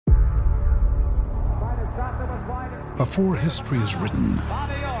Before history is written,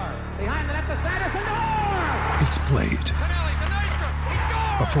 it's played.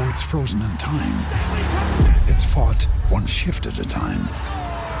 Before it's frozen in time, it's fought one shift at a time.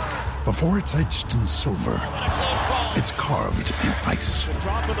 Before it's etched in silver, it's carved in ice.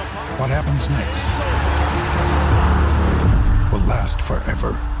 What happens next will last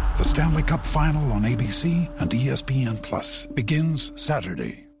forever. The Stanley Cup Final on ABC and ESPN Plus begins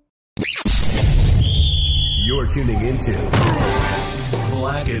Saturday. You're tuning into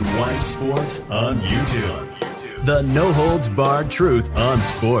Black and White Sports on YouTube. The no-holds-barred truth on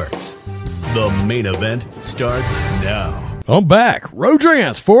sports. The main event starts now. I'm back.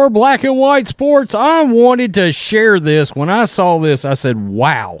 Rodrance for Black and White Sports. I wanted to share this. When I saw this, I said,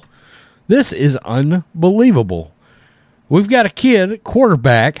 wow, this is unbelievable. We've got a kid,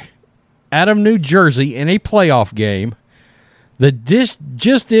 quarterback, out of New Jersey in a playoff game that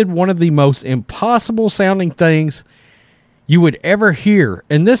just did one of the most impossible-sounding things you would ever hear.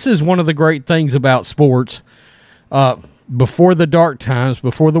 And this is one of the great things about sports. Before the dark times,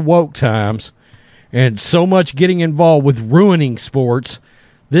 before the woke times, and so much getting involved with ruining sports,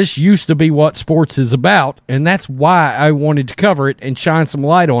 this used to be what sports is about, and that's why I wanted to cover it and shine some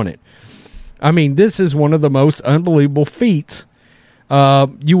light on it. I mean, this is one of the most unbelievable feats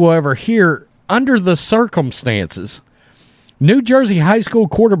you will ever hear under the circumstances. New Jersey high school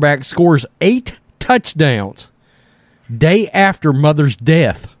quarterback scores 8 touchdowns day after mother's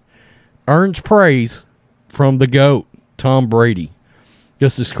death, earns praise from the GOAT, Tom Brady.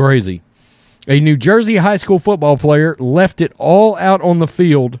 This is crazy. A New Jersey high school football player left it all out on the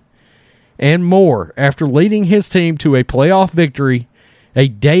field and more after leading his team to a playoff victory a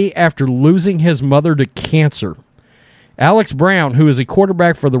day after losing his mother to cancer. Alex Brown, who is a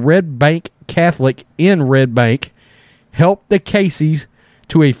quarterback for the Red Bank Catholic in Red Bank, helped the Caseys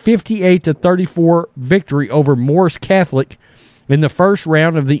to a 58-34 victory over Morris Catholic in the first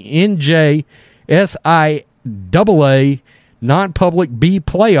round of the NJSIAA non-public B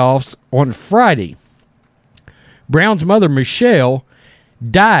playoffs on Friday. Brown's mother, Michelle,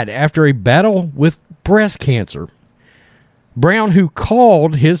 died after a battle with breast cancer. Brown, who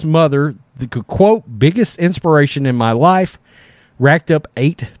called his mother the, quote, biggest inspiration in my life, racked up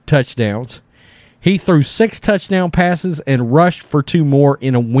 8 touchdowns. He threw 6 touchdown passes and rushed for 2 more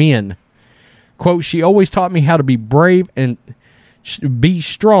in a win. Quote, she always taught me how to be brave and be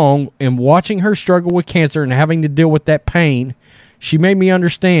strong, and watching her struggle with cancer and having to deal with that pain, she made me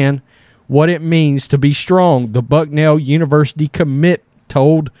understand what it means to be strong, the Bucknell University commit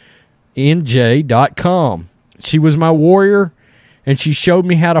told NJ.com. She was my warrior, and she showed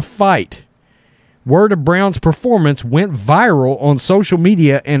me how to fight. Word of Brown's performance went viral on social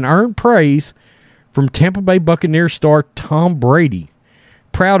media and earned praise from Tampa Bay Buccaneers star Tom Brady.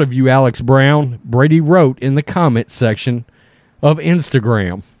 Proud of you, Alex Brown, Brady wrote in the comment section of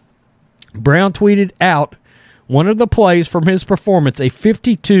Instagram. Brown tweeted out one of the plays from his performance, a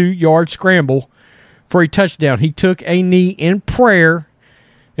 52-yard scramble for a touchdown. He took a knee in prayer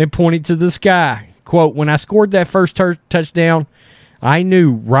and pointed to the sky. Quote, when I scored that first touchdown, I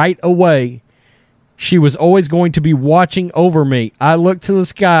knew right away she was always going to be watching over me. I looked to the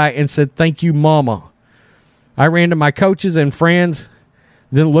sky and said, thank you, Mama. I ran to my coaches and friends,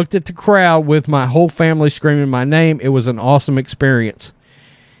 then looked at the crowd with my whole family screaming my name. It was an awesome experience.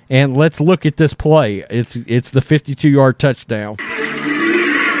 And let's look at this play. It's the 52-yard touchdown.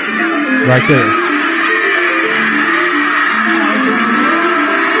 Right there.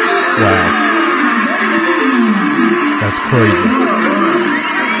 Wow. That's crazy.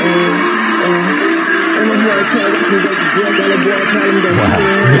 Wow,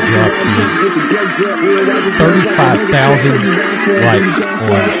 good job, kid. 35,000 likes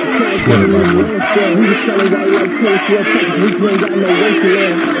on Twitter, by the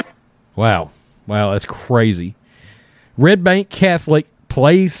way. Wow, that's crazy. Red Bank Catholic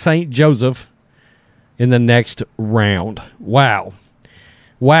plays St. Joseph in the next round. Wow,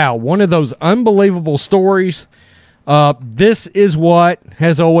 one of those unbelievable stories. This is what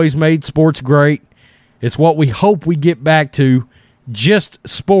has always made sports great. It's what we hope we get back to, just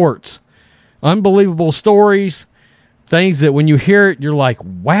sports. Unbelievable stories, things that when you hear it, you're like,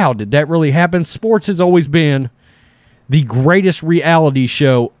 wow, did that really happen? Sports has always been the greatest reality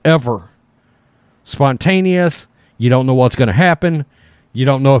show ever. Spontaneous. You don't know what's going to happen. You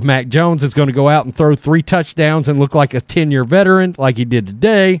don't know if Mac Jones is going to go out and throw 3 touchdowns and look like a 10-year veteran like he did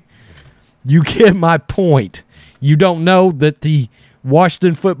today. You get my point. You don't know that the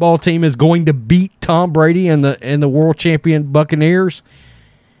Washington football team is going to beat Tom Brady and the world champion Buccaneers.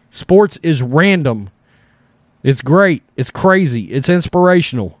 Sports is random. It's great. It's crazy. It's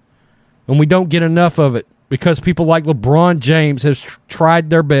inspirational. And we don't get enough of it. because people like LeBron James have tried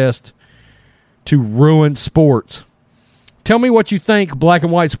their best to ruin sports. Tell me what you think, black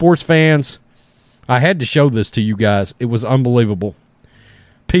and white sports fans. I had to show this to you guys. It was unbelievable.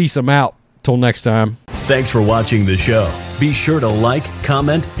 Peace. I'm out. Till next time. Thanks for watching the show. Be sure to like,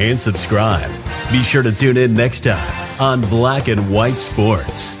 comment, and subscribe. Be sure to tune in next time on Black and White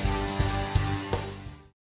Sports.